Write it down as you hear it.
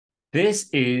This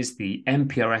is the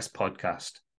MPRS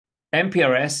podcast.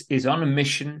 MPRS is on a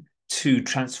mission to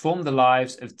transform the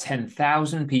lives of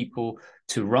 10,000 people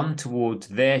to run towards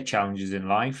their challenges in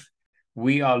life.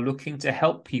 We are looking to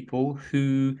help people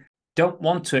who don't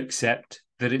want to accept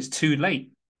that it's too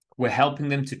late. We're helping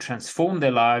them to transform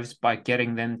their lives by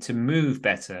getting them to move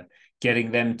better,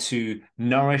 getting them to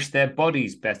nourish their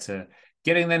bodies better,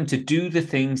 getting them to do the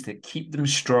things that keep them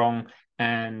strong,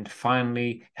 and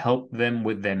finally help them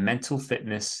with their mental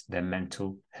fitness, their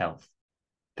mental health.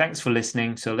 Thanks for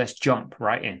listening. So let's jump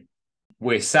right in.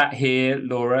 We're sat here,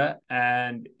 Laura,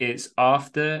 and it's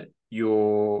after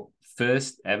your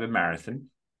first ever marathon.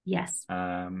 Yes.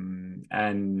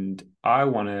 And I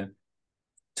want to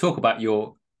talk about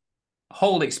your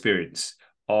whole experience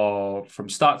from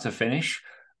start to finish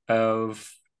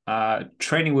of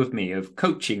training with me, of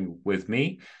coaching with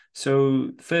me.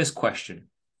 So first question,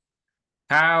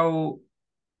 how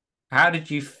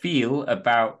did you feel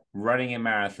about running a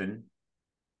marathon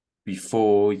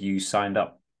before you signed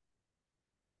up?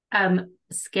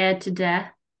 Scared to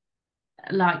death.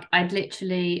 Like I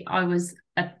was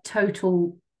a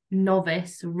total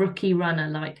novice, rookie runner.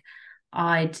 Like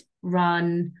I'd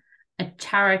run a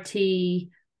charity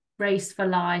race for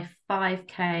life,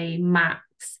 5K max,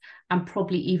 and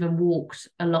probably even walked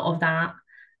a lot of that.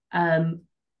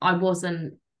 I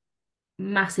wasn't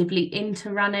massively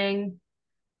into running.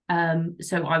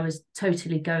 So I was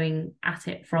totally going at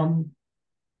it from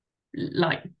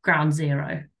like ground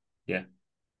zero. Yeah.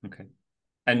 Okay.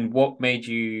 And what made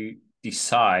you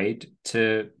decide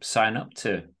to sign up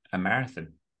to a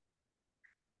marathon?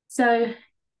 So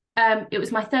it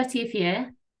was my 30th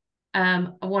year. I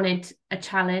wanted a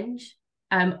challenge.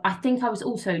 I think I was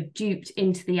also duped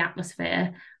into the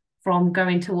atmosphere from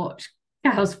going to watch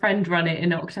Gal's friend run it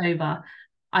in October.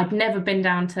 I'd never been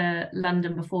down to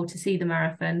London before to see the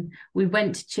marathon. We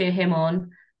went to cheer him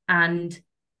on, and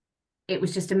it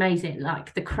was just amazing.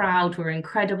 Like the crowd were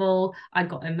incredible. I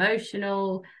got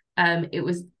emotional. It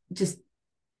was just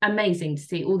amazing to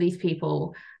see all these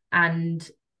people. And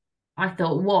I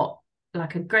thought, what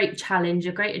like a great challenge,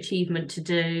 a great achievement to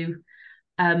do.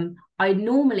 I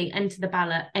normally enter the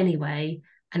ballot anyway,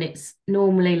 and it's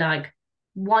normally like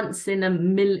once in a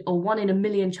million or 1 in a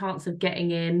million chance of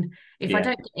getting in. If I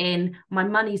don't get in, my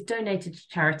money's donated to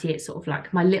charity. It's sort of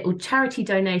like my little charity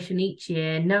donation each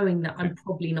year, knowing that I'm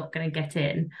probably not going to get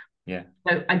in. Yeah.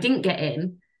 So I didn't get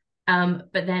in.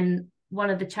 But then one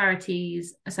of the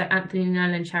charities, so Anthony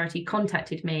Nolan charity,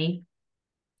 contacted me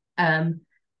and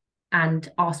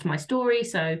asked my story.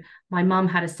 So my mum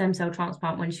had a stem cell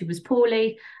transplant when she was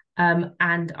poorly.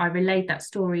 And I relayed that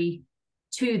story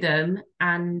to them,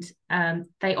 and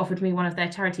they offered me one of their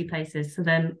charity places. So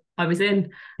then I was in.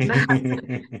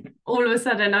 All of a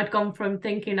sudden, I'd gone from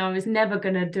thinking I was never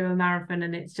going to do a marathon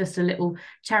and it's just a little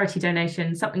charity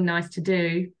donation, something nice to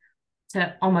do,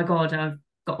 to, oh my God, I've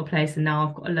got a place and now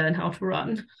I've got to learn how to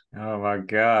run. Oh my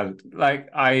God. Like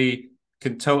I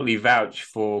can totally vouch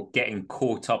for getting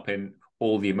caught up in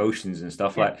all the emotions and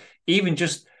stuff. Like even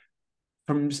just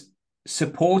from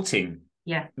supporting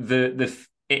the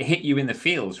it hit you in the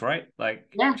feels, right?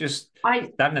 Like just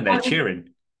standing there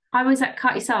cheering. I was at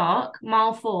Cutty Sark,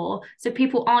 mile 4, so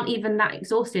people aren't even that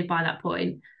exhausted by that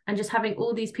point, and just having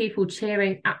all these people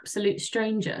cheering absolute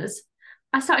strangers,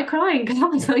 I started crying because I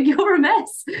was like, "You're a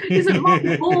mess." It's like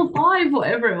mile 4, 5,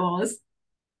 whatever it was.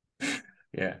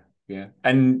 Yeah,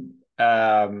 and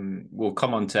we'll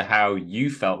come on to how you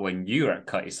felt when you were at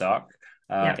Cutty Sark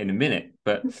in a minute.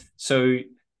 But so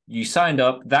you signed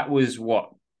up. That was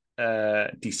what,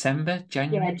 December,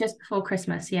 January? Yeah, just before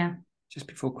Christmas. Yeah. Just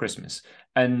before Christmas.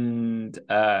 And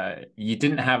you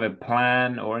didn't have a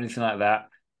plan or anything like that.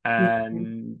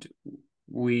 And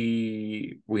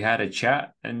we had a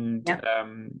chat, and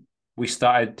we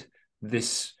started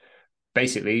this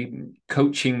basically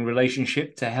coaching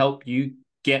relationship to help you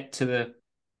get to the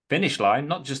finish line,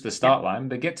 not just the start line,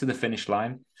 but get to the finish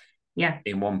line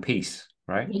in one piece,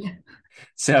 right? Yeah.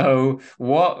 So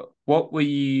what were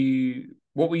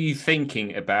you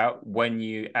thinking about when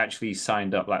you actually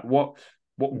signed up? Like what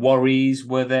worries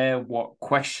were there? What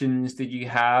questions did you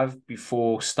have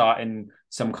before starting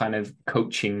some kind of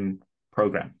coaching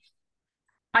program?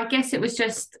 I guess it was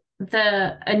just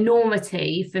the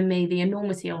enormity for me, the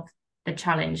enormity of the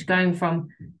challenge, going from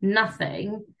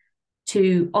nothing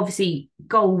to, obviously,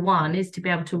 goal 1 is to be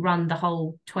able to run the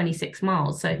whole 26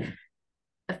 miles. So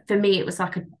for me, it was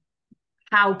like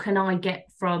how can I get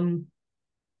from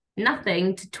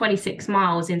nothing to 26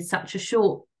 miles in such a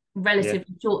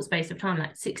relatively short space of time?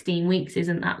 Like 16 weeks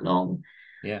isn't that long.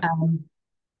 Yeah.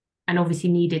 and obviously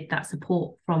needed that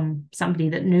support from somebody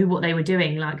that knew what they were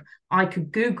doing. Like I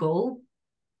could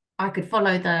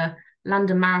follow the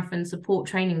London Marathon support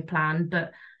training plan,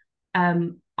 but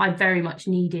I very much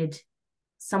needed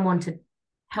someone to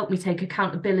help me take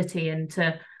accountability and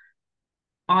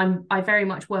I very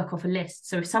much work off a list.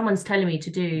 So if someone's telling me to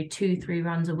do 2-3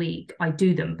 runs a week, I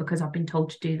do them because I've been told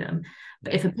to do them.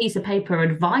 But if a piece of paper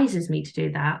advises me to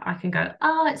do that, I can go,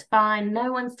 oh, it's fine.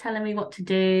 No one's telling me what to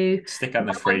do. Stick on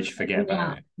the fridge, forget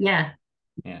about it. Yeah.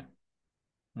 Yeah.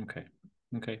 Okay.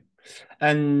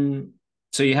 And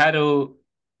so you had all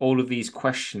of these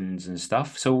questions and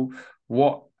stuff. So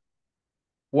what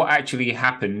actually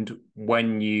happened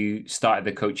when you started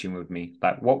the coaching with me?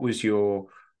 Like what was your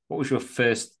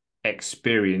first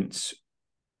experience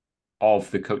of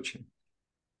the coaching?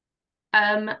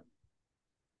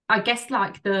 I guess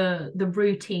like the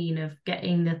routine of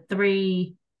getting the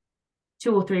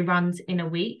 2 or 3 runs in a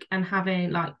week and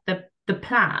having like the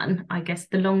plan, I guess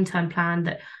the long-term plan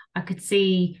that I could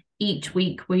see each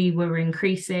week we were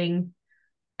increasing,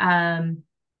 and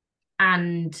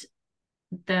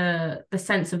the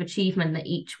sense of achievement that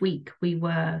each week we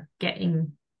were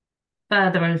getting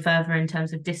further and further in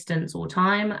terms of distance or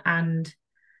time, and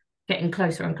getting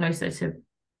closer and closer to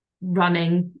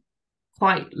running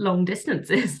quite long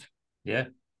distances. Yeah.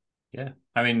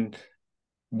 I mean,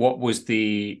 what was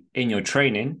in your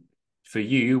training for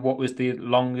you? What was the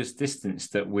longest distance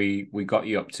that we got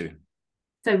you up to?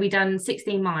 So we done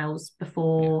 16 miles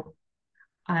before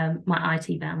my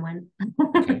IT van went.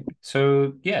 Okay,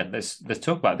 so yeah, let's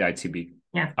talk about the ITB.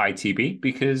 Yeah, ITB,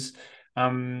 because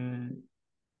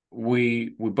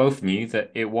we both knew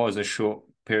that it was a short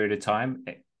period of time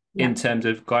in terms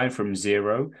of going from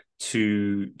 0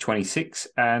 to 26,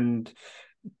 and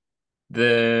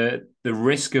the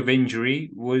risk of injury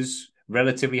was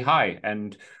relatively high,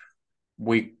 and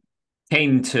we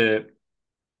came to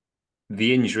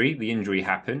the injury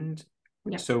happened.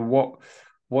 So what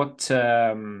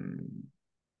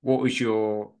was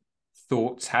your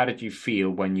thoughts? How did you feel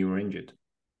when you were injured?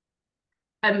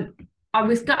 I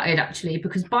was gutted actually,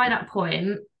 because by that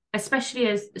point, especially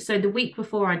the week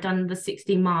before I'd done the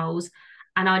 16 miles,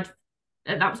 and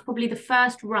that was probably the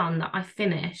first run that I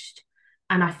finished,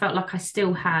 and I felt like I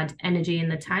still had energy in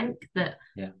the tank, that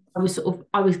I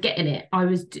was getting it. I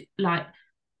was like,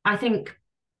 I think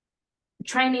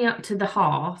training up to the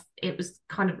half, it was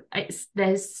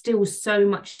there's still so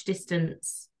much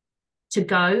distance to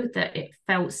go that it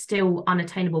felt still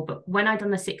unattainable. But when I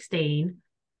done the 16,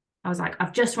 I was like,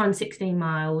 I've just run 16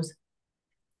 miles.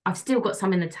 I've still got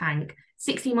some in the tank.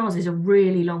 16 miles is a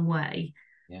really long way.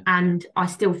 Yeah. And I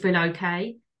still feel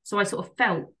okay. So I sort of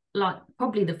felt like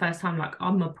probably the first time, like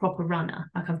I'm a proper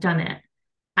runner, like I've done it.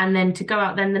 And then to go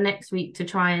out then the next week to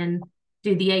try and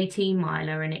do the 18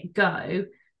 miler and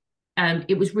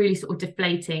it was really sort of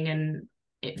deflating, and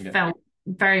it felt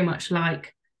very much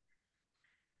like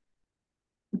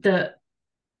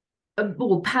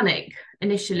panic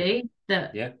initially,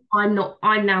 that I'm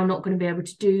now not going to be able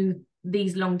to do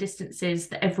these long distances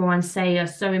that everyone say are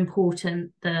so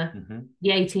important, the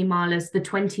 18 milers, the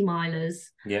 20 milers,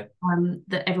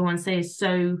 that everyone says is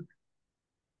so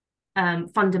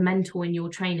fundamental in your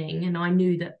training. And I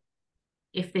knew that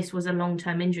if this was a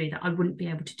long-term injury, that I wouldn't be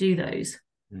able to do those.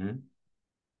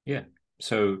 Yeah.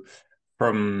 So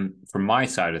from my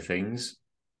side of things,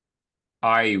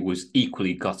 I was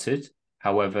equally gutted.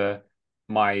 However,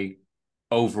 my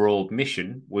overall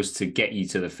mission was to get you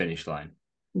to the finish line.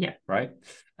 Yeah. Right.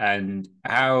 And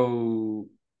how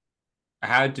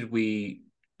did we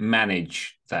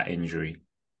manage that injury?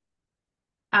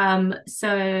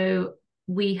 So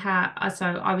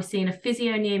I was seeing a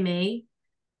physio near me.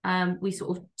 We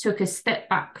sort of took a step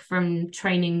back from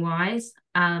training wise.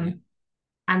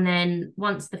 And then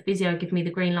once the physio gave me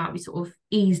the green light, we sort of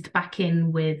eased back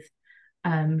in with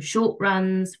short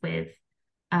runs, with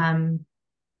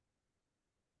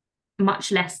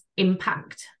much less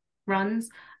impact runs.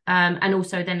 And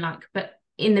also then but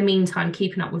in the meantime,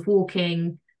 keeping up with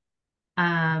walking,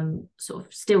 sort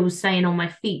of still staying on my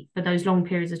feet for those long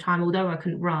periods of time, although I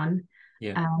couldn't run.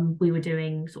 We were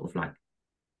doing sort of like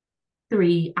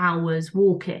 3 hours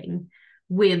walking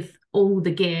with all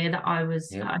the gear that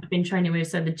I'd been training with.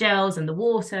 So the gels and the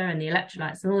water and the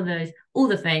electrolytes and all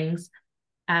the things,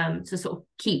 to sort of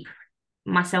keep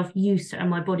myself used to, and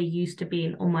my body used to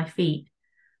being on my feet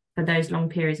for those long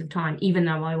periods of time. Even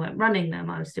though I weren't running them,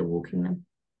 I was still walking them.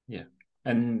 Yeah.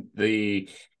 And the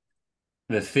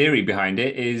theory behind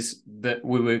it is that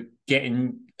we were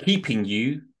keeping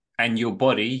you and your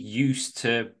body used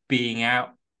to being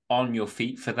out on your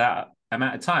feet for that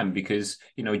amount of time, because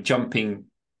jumping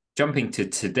to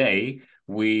today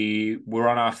we were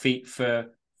on our feet for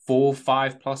 4,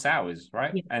 5+ hours,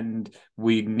 right? Yeah. And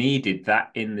we needed that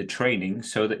in the training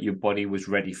so that your body was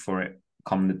ready for it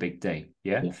come the big day.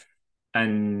 Yeah. Yeah.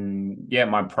 And yeah,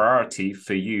 my priority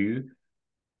for you,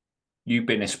 you've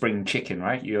been a spring chicken,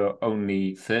 right? You're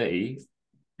only 30,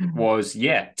 Mhm. was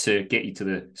to get you to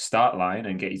the start line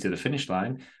and get you to the finish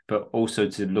line, but also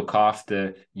to look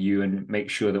after you and make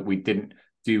sure that we didn't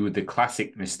do the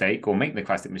classic mistake or make the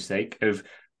classic mistake of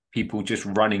people just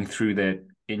running through their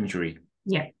injury.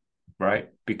 Yeah. Right?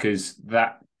 Because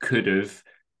that could have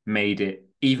made it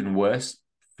even worse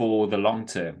for the long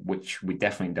term, which we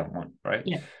definitely don't want, right?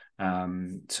 Yeah.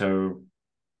 So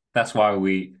that's why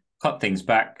we cut things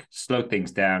back, slow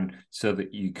things down, so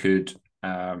that you could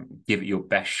give it your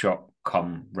best shot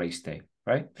come race day,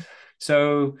 right?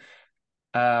 So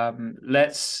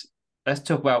let's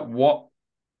talk about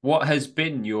what has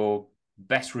been your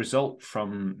best result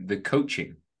from the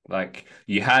coaching. Like,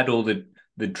 you had all the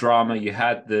drama, you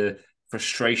had the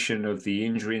frustration of the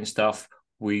injury and stuff.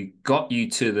 We got you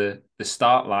to the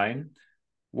start line.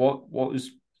 What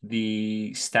was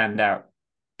the standout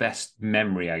best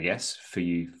memory, I guess, for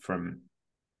you from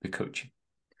the coaching?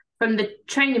 From the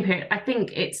training period, I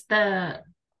think it's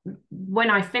when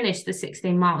I finished the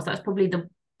 16 miles, that's probably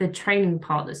the training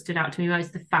part that stood out to me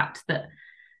most. The fact that,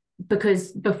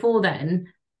 because before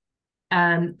then,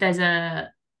 there's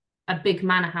a big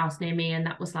manor house near me, and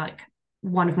that was like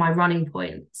one of my running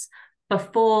points.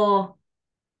 Before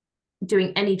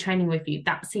doing any training with you,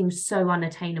 that seems so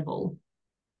unattainable.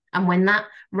 And when that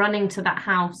running to that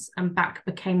house and back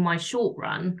became my short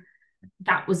run,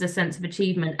 that was a sense of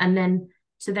achievement. And then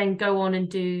to then go on and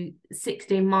do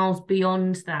 16 miles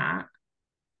beyond that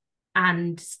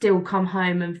and still come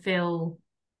home and feel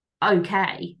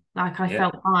okay. Like I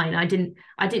felt fine. I didn't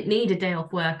need a day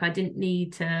off work. I didn't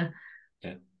need to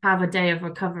have a day of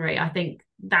recovery. I think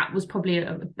that was probably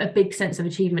a big sense of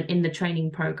achievement in the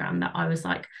training program, that I was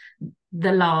like,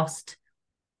 the last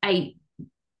 8-10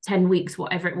 weeks,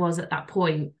 whatever it was at that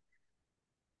point,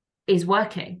 is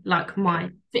working. Like,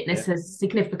 my fitness has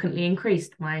significantly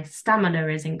increased, my stamina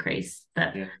is increased,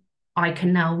 that I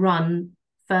can now run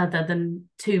further than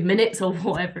 2 minutes or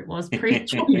whatever it was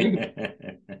pre-training.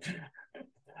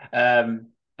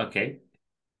 Okay,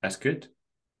 that's good.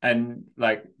 And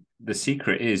like, the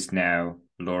secret is now,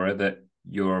 Laura, that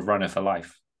you're a runner for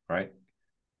life, right?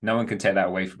 No one can take that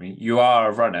away from you. You are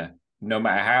a runner. No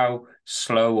matter how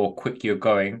slow or quick you're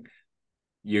going,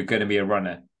 you're going to be a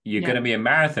runner. You're going to be a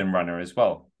marathon runner as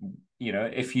well. You know,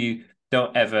 if you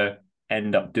don't ever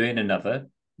end up doing another,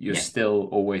 you're still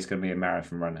always going to be a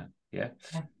marathon runner. Yeah.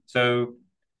 So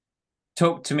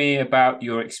talk to me about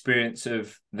your experience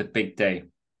of the big day.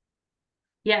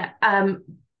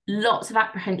 Lots of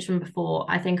apprehension before.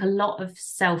 I think a lot of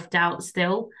self-doubt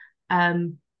still.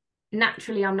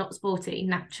 Naturally, I'm not sporty.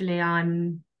 Naturally,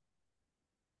 I'm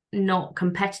not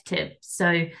competitive.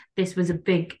 So this was a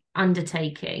big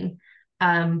undertaking.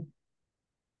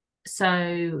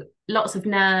 So lots of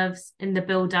nerves in the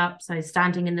build-up. So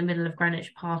standing in the middle of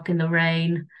Greenwich Park in the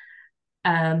rain.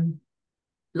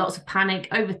 Lots of panic,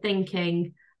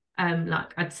 overthinking.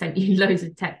 Like, I'd sent you loads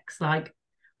of texts, like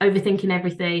overthinking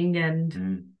everything,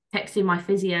 and texting my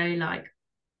physio, like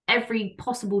every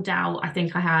possible doubt. I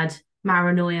think I had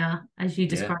paranoia, as you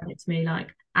described it to me,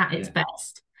 like at its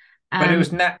best. But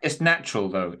it's natural,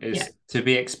 though. It's to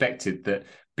be expected, that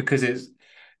because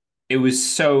it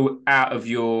was so out of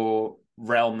your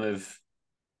realm of,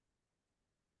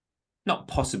 not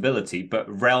possibility,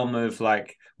 but realm of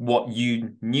like what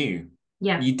you knew.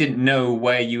 Yeah. You didn't know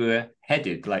where you were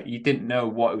headed. Like, you didn't know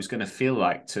what it was going to feel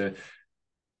like to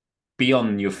be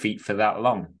on your feet for that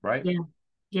long, right?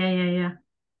 Yeah.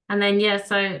 And then,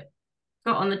 so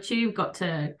got on the tube, got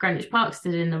to Greenwich Park,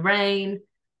 stood in the rain,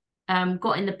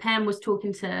 got in the pen, was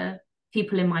talking to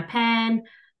people in my pen.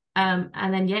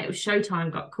 And then, it was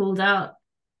showtime, got called up.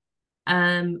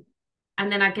 And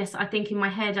then I think in my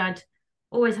head, I'd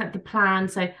always had the plan.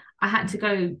 So I had to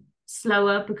go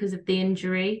slower because of the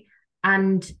injury.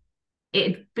 And it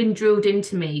had been drilled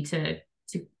into me to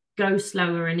go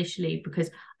slower initially, because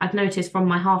I've noticed from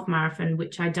my half marathon,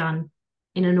 which I done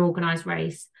in an organized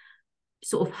race,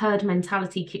 sort of herd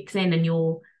mentality kicks in, and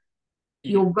you're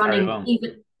running,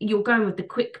 even you're going with the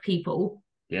quick people,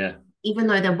 even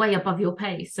though they're way above your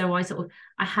pace. So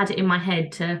I had it in my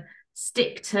head to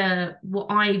stick to what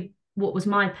was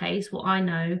my pace, what I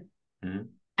know, and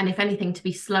if anything, to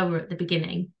be slower at the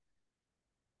beginning,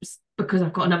 because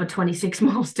I've got another 26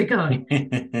 miles to go.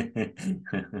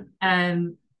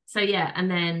 And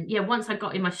then once I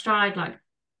got in my stride, like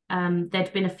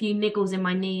there'd been a few niggles in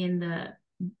my knee in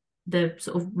the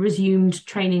sort of resumed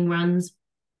training runs,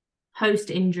 post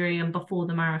injury and before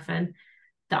the marathon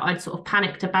that I'd sort of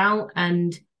panicked about.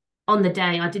 And on the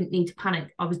day, I didn't need to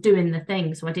panic. I was doing the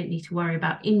thing, so I didn't need to worry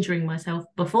about injuring myself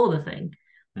before the thing.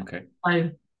 Okay.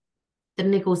 So the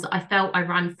niggles that I felt, I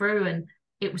ran through, and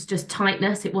it was just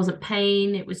tightness. It wasn't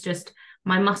pain. It was just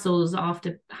my muscles,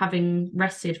 after having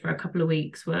rested for a couple of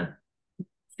weeks, were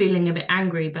feeling a bit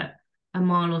angry. But a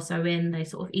mile or so in, they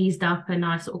sort of eased up, and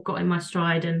I sort of got in my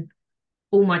stride, and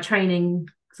all my training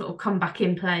sort of come back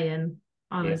in play, and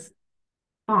I Yeah. was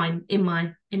fine in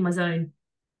my zone.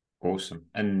 Awesome.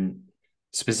 And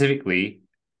specifically,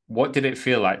 what did it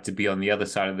feel like to be on the other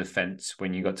side of the fence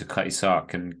when you got to Cutty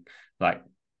Sark and like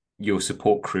your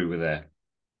support crew were there?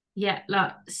 Yeah,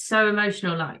 like so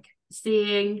emotional, like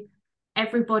seeing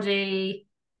everybody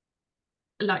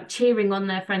like cheering on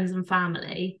their friends and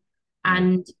family, Yeah.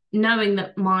 and knowing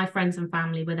that my friends and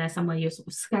family were there somewhere. You're sort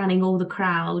of scanning all the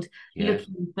crowd, Yeah.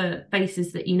 looking for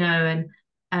faces that you know.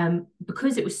 And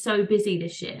because it was so busy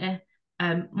this year,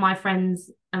 my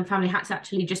friends and family had to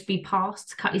actually just be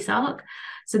past Cutty Sark.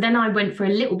 So then I went for a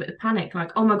little bit of panic,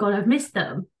 like, oh my God, I've missed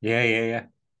them, Yeah. Yeah. Yeah.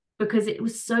 because it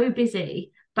was so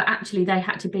busy. But actually, they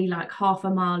had to be like half a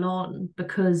mile on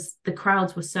because the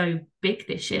crowds were so big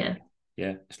this year.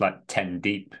 Yeah. It's like 10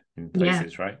 deep in Yeah.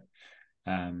 places, right?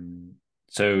 Um,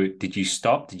 so did you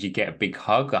stop? Did you get a big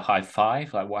hug, a high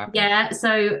five? Like what happened? Yeah.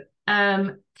 So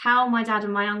Cal, my dad,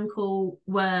 and my uncle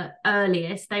were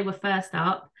earliest. They were first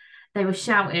up. They were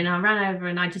shouting. I ran over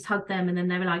and I just hugged them. And then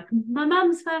they were like, my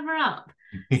mum's further up.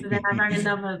 So then I ran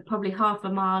another probably half a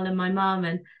mile, and my mum,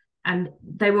 and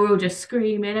they were all just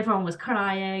screaming. Everyone was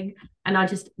crying. And I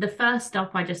just, the first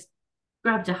stop, I just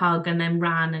grabbed a hug and then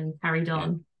ran and carried Yeah.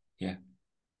 on. Yeah.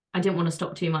 I didn't want to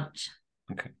stop too much.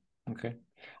 Okay. Okay.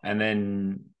 And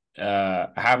then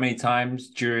how many times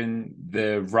during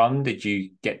the run did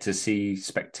you get to see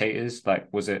spectators? Like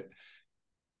was it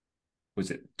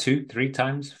two, three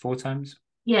times, four times?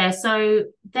 Yeah, so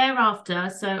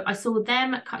thereafter, so I saw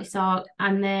them at Cutty Sark,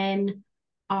 and then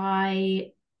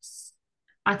I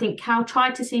I think Cal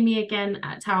tried to see me again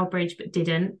at Tower Bridge but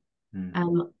didn't. Hmm.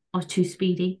 I was too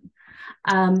speedy.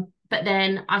 But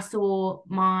then I saw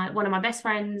my one of my best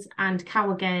friends and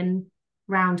Cal again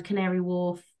round Canary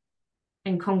Wharf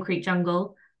in Concrete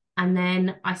Jungle. And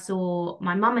then I saw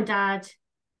my mum and dad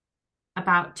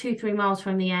about 2-3 miles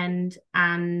from the end,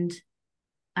 and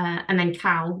then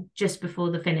Cal just before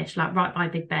the finish, like right by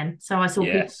Big Ben. So I saw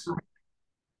people Yes. like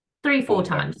three, four All of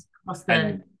them. times across the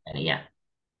And yeah,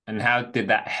 and how did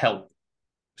that help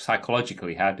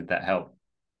psychologically? How did that help?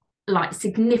 like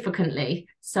significantly.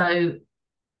 So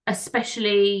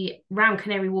especially round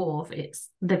Canary Wharf, it's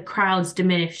the crowds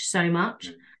diminish so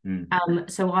much. Mm.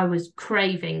 So I was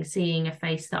craving seeing a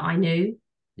face that I knew.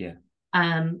 Yeah.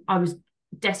 I was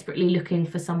desperately looking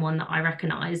for someone that I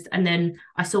recognized, and then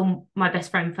I saw my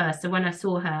best friend first. So when I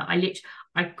saw her,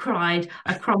 I cried,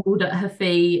 I crumbled at her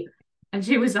feet, and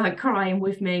she was like crying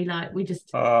with me. Like we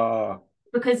just, Oh,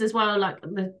 because as well, like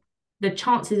the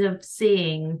chances of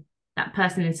seeing that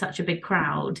person in such a big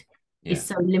crowd yeah. is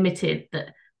so limited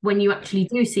that when you actually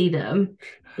do see them,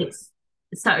 it's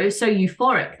so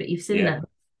euphoric that you've seen Yeah. them.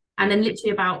 And Yeah. then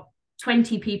literally about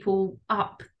 20 people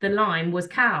up the line was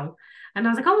Cal. And I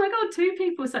was like, oh my God, two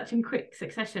people such in quick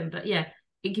succession. But yeah,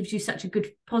 it gives you such a good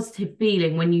positive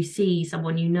feeling when you see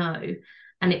someone you know,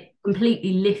 and Yeah. it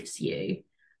completely lifts you.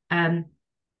 Um,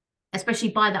 Especially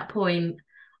by that point,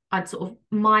 I'd sort of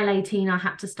mile 18, I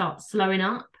had to start slowing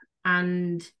up,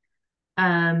 and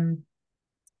um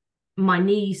my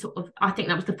knee sort of, I think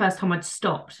that was the first time I'd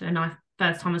stopped, and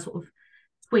first time I sort of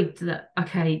twigged that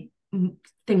okay,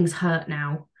 things hurt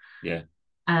now. Yeah.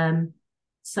 um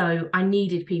so I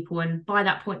needed people, and by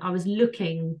that point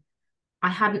I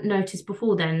hadn't noticed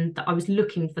before then that I was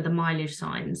looking for the mileage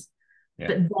signs. Yeah.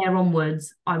 But there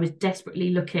onwards, I was desperately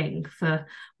looking for,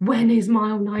 when is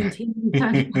mile 19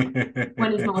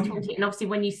 when is mile 20. And obviously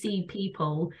when you see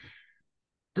people,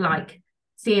 like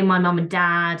seeing my mum and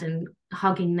dad and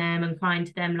hugging them and crying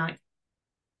to them, like,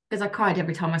 because I cried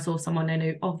every time I saw someone I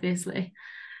knew, obviously.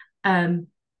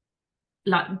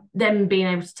 Like them being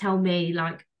able to tell me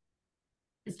like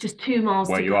it's just 2 miles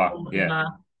Where to you go are. or Yeah. whatever,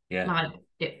 Yeah. like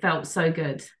it felt so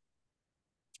good.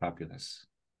 Fabulous.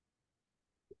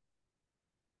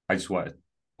 I just want to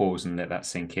pause and let that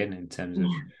sink in terms of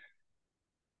Yeah.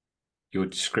 your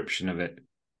description of it,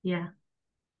 Yeah.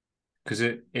 because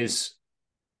it's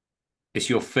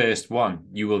your first one.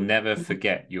 You will never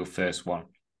forget your first one.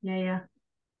 Yeah. Yeah.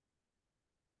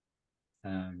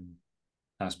 Um,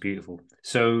 that's beautiful.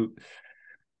 So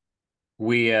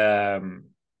we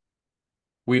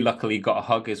we luckily got a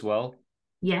hug as well.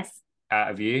 Yes.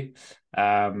 out of you.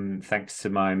 Thanks to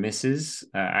my missus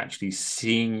actually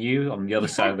seeing you on the other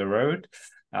side of the road.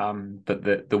 But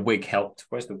the wig helped.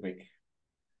 Where's the wig?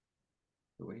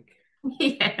 The wig.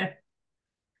 Yeah.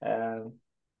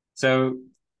 So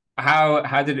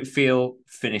how did it feel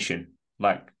finishing?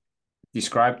 Like,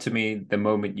 describe to me the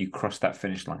moment you crossed that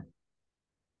finish line.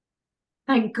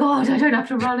 Thank God I don't have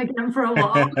to run again for a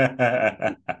while.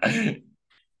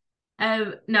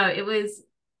 No, it was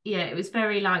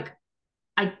very like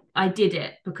I did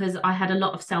it because I had a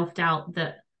lot of self-doubt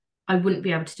that I wouldn't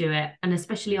be able to do it. And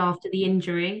especially after the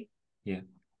injury, Yeah.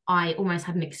 I almost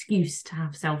had an excuse to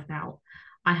have self-doubt.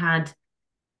 I had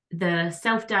the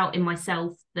self-doubt in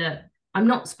myself that I'm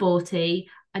not sporty,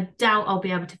 I doubt I'll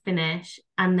be able to finish,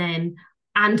 and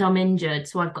I'm injured.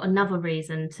 So I've got another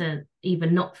reason to either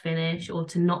not finish or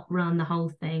to not run the whole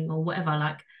thing or whatever.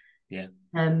 Like, Yeah.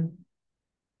 And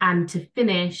to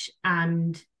finish.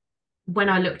 And when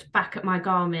I looked back at my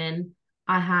Garmin,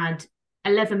 I had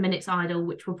 11 minutes idle,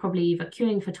 which were probably either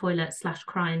queuing for toilet /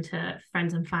 crying to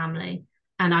friends and family.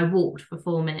 And I walked for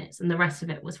 4 minutes and the rest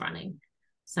of it was running.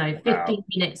 So 15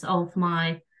 minutes of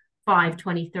my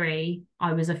 5:23,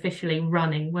 I was officially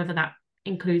running, whether that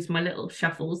includes my little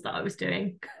shuffles that I was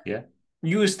doing. Yeah.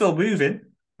 You were still moving,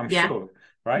 I'm sure,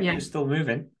 right? Yeah. You were still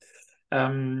moving.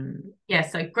 Yeah,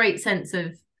 so great sense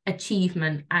of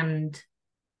achievement and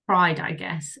pride, I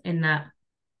guess, in that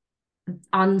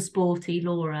unsporty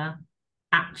Laura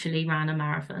actually ran a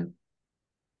marathon.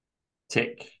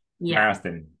 Tick. Yeah.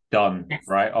 Marathon done. Yes.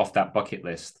 Right off that bucket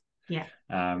list. Yeah.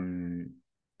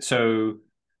 So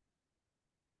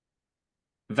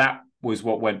that was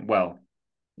what went well.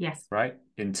 Yes. Right,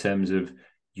 in terms of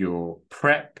your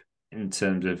prep, in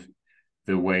terms of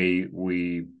the way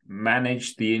we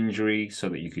managed the injury so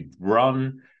that you could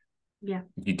run. Yeah.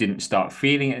 You didn't start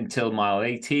feeling it until mile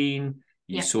 18.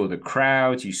 You saw the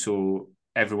crowds, you saw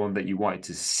everyone that you wanted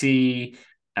to see,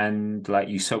 and like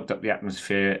you soaked up the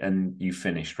atmosphere and you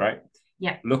finished, right?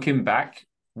 Yeah. Looking back,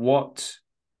 what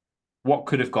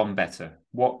could have gone better?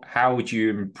 How would you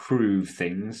improve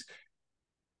things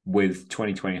with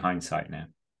 2020 hindsight now?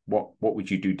 What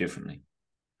would you do differently?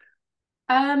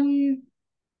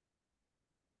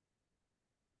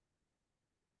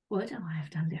 What do I have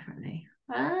done differently?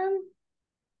 I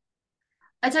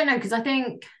don't know, because I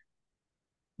think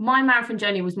my marathon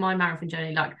journey was my marathon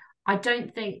journey. Like, I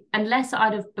don't think, unless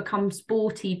I'd have become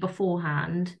sporty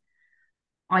beforehand,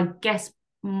 I guess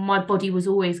my body was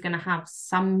always going to have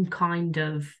some kind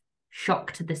of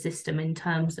shock to the system in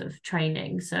terms of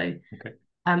training. So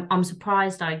I'm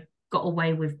surprised I got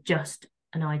away with just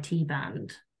an IT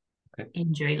band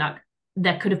injury. Like,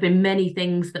 there could have been many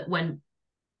things that went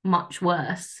much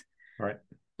worse, right?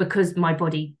 Because my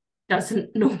body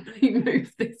doesn't normally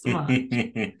move this much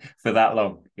for that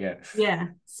long. Yeah.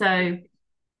 So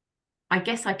I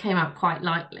guess I came out quite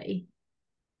lightly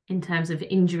in terms of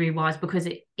injury wise, because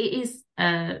it is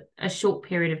a short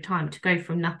period of time to go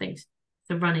from nothing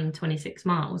to running 26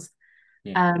 miles.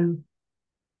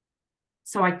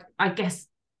 So I guess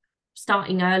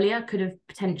starting earlier could have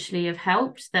potentially have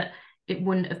helped, that it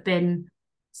wouldn't have been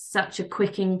such a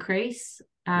quick increase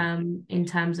in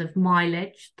terms of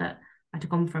mileage, that I'd have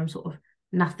gone from sort of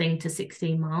nothing to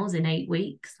 16 miles in 8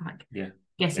 weeks. Like,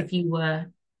 guess if you were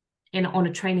on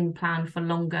a training plan for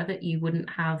longer, that you wouldn't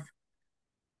have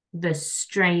the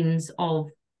strains of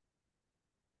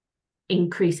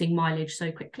increasing mileage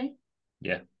so quickly.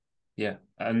 Yeah.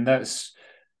 And that's,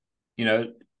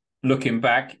 looking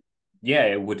back,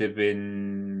 it would have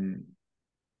been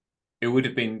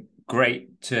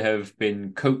great to have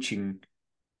been coaching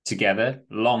together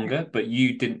longer, but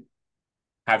you didn't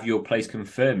have your place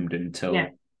confirmed until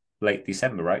late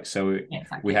December, right? So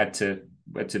we had to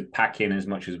pack in as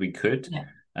much as we could,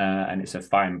 and it's a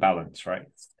fine balance, right?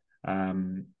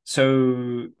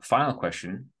 So final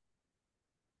question,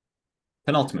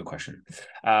 penultimate question.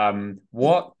 How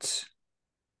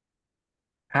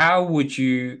would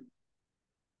you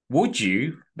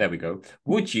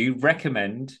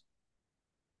recommend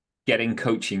getting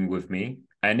coaching with me?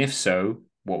 And if so,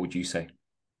 what would you say?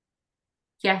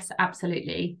 Yes,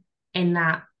 absolutely. In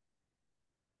that,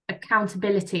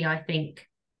 accountability, I think,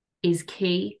 is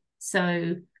key.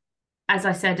 So, as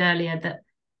I said earlier, that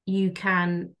you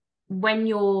can, when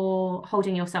you're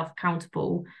holding yourself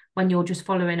accountable, when you're just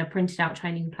following a printed out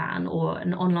training plan or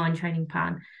an online training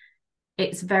plan,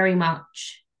 it's very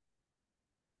much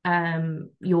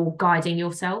you're guiding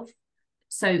yourself.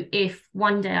 So if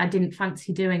one day I didn't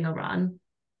fancy doing a run,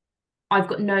 I've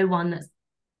got no one that's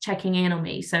checking in on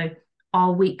me. So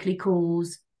our weekly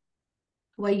calls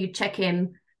where you check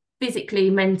in physically,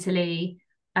 mentally,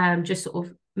 just sort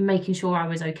of making sure I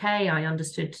was okay. I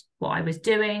understood what I was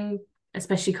doing,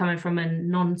 especially coming from a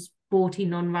non-sporty,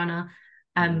 non-runner.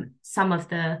 Some of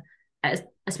the,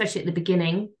 especially at the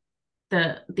beginning,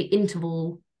 the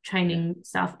interval training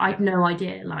stuff, I had no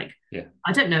idea. Like,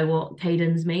 I don't know what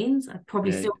cadence means. I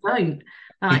probably still don't.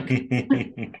 Like,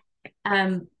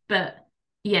 but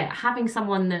yeah, having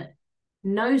someone that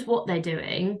knows what they're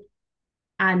doing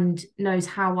and knows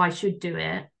how I should do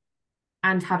it,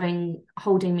 and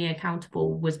holding me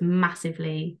accountable was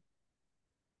massively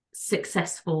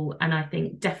successful, and I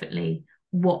think definitely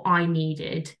what I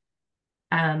needed.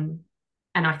 And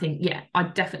I think,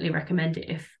 I'd definitely recommend it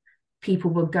if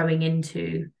people were going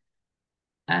into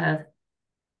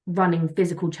running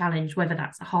physical challenge, whether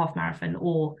that's a half marathon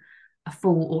or a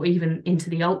full, or even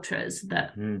into the ultras,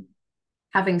 that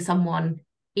having someone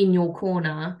in your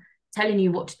corner telling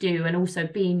you what to do and also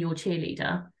being your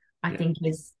cheerleader, I think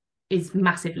is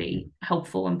massively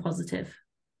helpful and positive.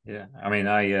 Yeah, I mean,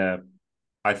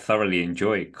 I thoroughly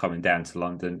enjoy coming down to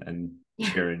London and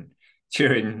cheering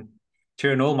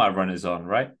all my runners on,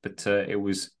 right? But it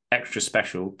was extra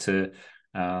special to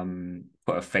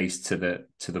put a face to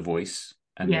the voice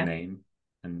and the name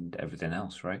and everything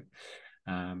else, right?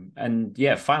 And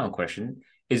final question: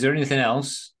 is there anything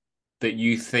else that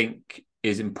you think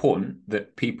is important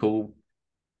that people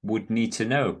would need to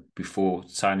know before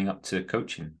signing up to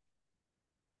coaching?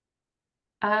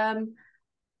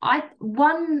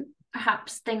 One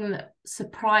perhaps thing that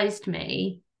surprised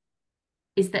me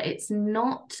is that it's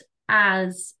not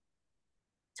as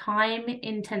time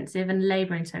intensive and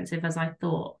labor intensive as I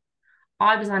thought.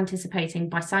 I was anticipating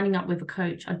by signing up with a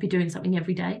coach, I'd be doing something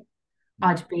every day.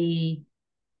 I'd be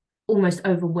almost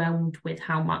overwhelmed with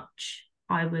how much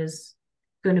I was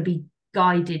going to be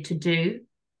guided to do.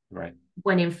 Right.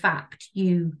 When in fact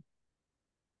you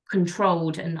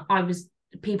controlled, and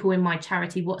people in my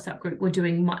charity WhatsApp group were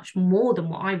doing much more than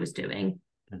what I was doing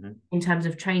in terms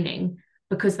of training,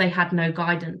 because they had no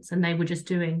guidance and they were just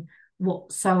doing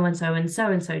what so and so and so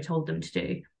and so told them to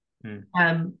do.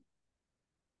 And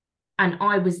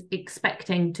I was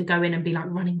expecting to go in and be like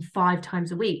running 5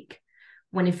 times a week,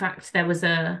 when in fact there was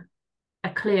a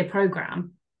clear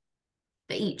program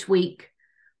that each week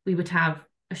we would have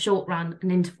a short run, an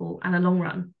interval, and a long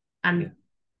run, and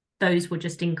those were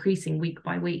just increasing week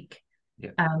by week,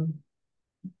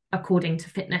 according to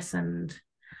fitness and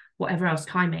whatever else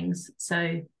timings.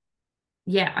 So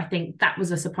I think that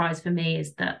was a surprise for me,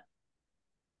 is that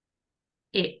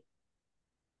it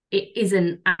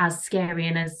isn't as scary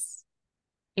and as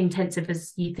intensive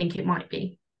as you think it might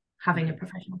be, having a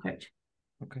professional coach.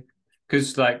 Okay.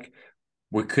 Because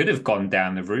we could have gone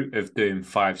down the route of doing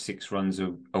 5-6 runs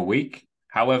a week.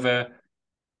 However,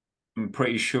 I'm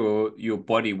pretty sure your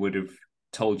body would have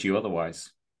told you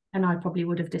otherwise. And I probably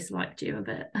would have disliked you a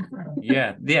bit.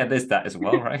 yeah, there's that as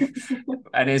well, right?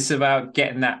 And it's about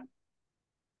getting that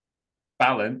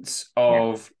balance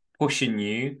of pushing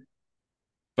you,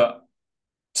 but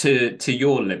to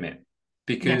your limit.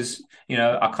 Because,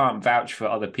 I can't vouch for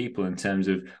other people in terms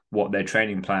of what their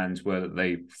training plans were that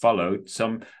they followed.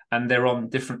 And they're on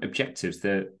different objectives.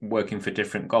 They're working for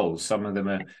different goals. Some of them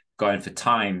are going for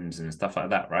times and stuff like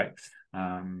that, right?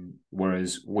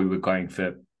 Whereas we were going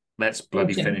for, let's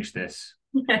bloody finish this.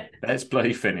 Let's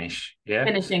bloody finish. Yeah.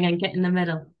 Finishing and getting the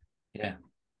medal. Yeah.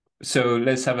 So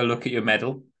let's have a look at your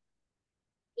medal.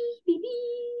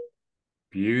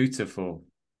 Beautiful.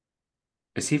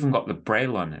 It's even got the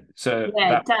braille on it. So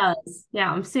it does. Yeah,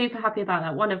 I'm super happy about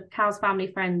that. One of Cal's family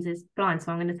friends is blind,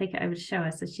 so I'm going to take it over to show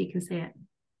her so she can see it.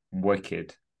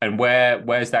 Wicked. And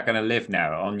where's that going to live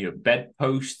now? On your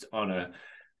bedpost?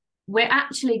 We're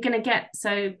actually going to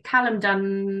so Callum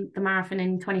done the marathon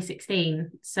in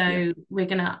 2016. So we're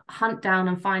going to hunt down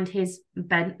and find his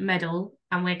medal,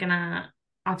 and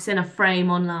I've seen a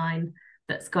frame online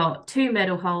that's got 2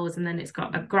 medal holes, and then it's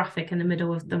got a graphic in the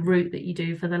middle of the route that you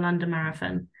do for the London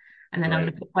Marathon. And then I'm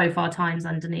going to put both our times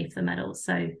underneath the medals.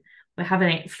 So we're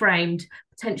having it framed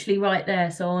potentially right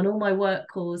there. So on all my work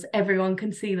calls, everyone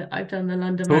can see that I've done the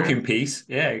London Marathon. Talking piece.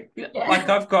 Yeah. Like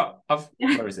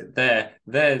where is it?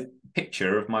 Their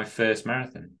picture of my first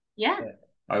marathon. Yeah.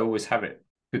 I always have it.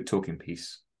 Good talking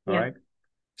piece. All right.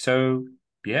 So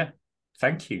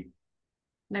thank you.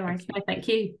 No worries. No, thank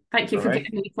you. Thank you for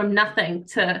getting me from nothing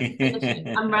to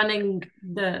finishing. I'm running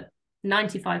the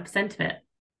 95% of it.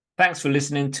 Thanks for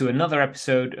listening to another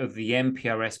episode of the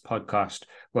MPRS podcast,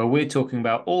 where we're talking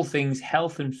about all things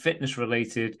health and fitness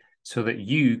related so that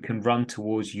you can run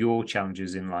towards your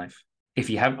challenges in life. If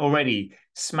you haven't already,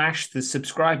 smash the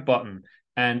subscribe button.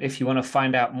 And if you want to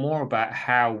find out more about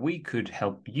how we could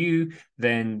help you,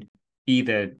 then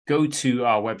either go to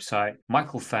our website,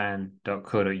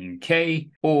 michaelfan.co.uk,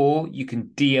 or you can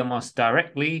DM us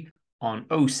directly on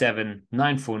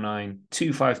 07949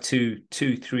 252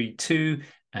 232,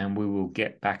 and we will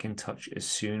get back in touch as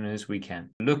soon as we can.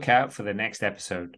 Look out for the next episode.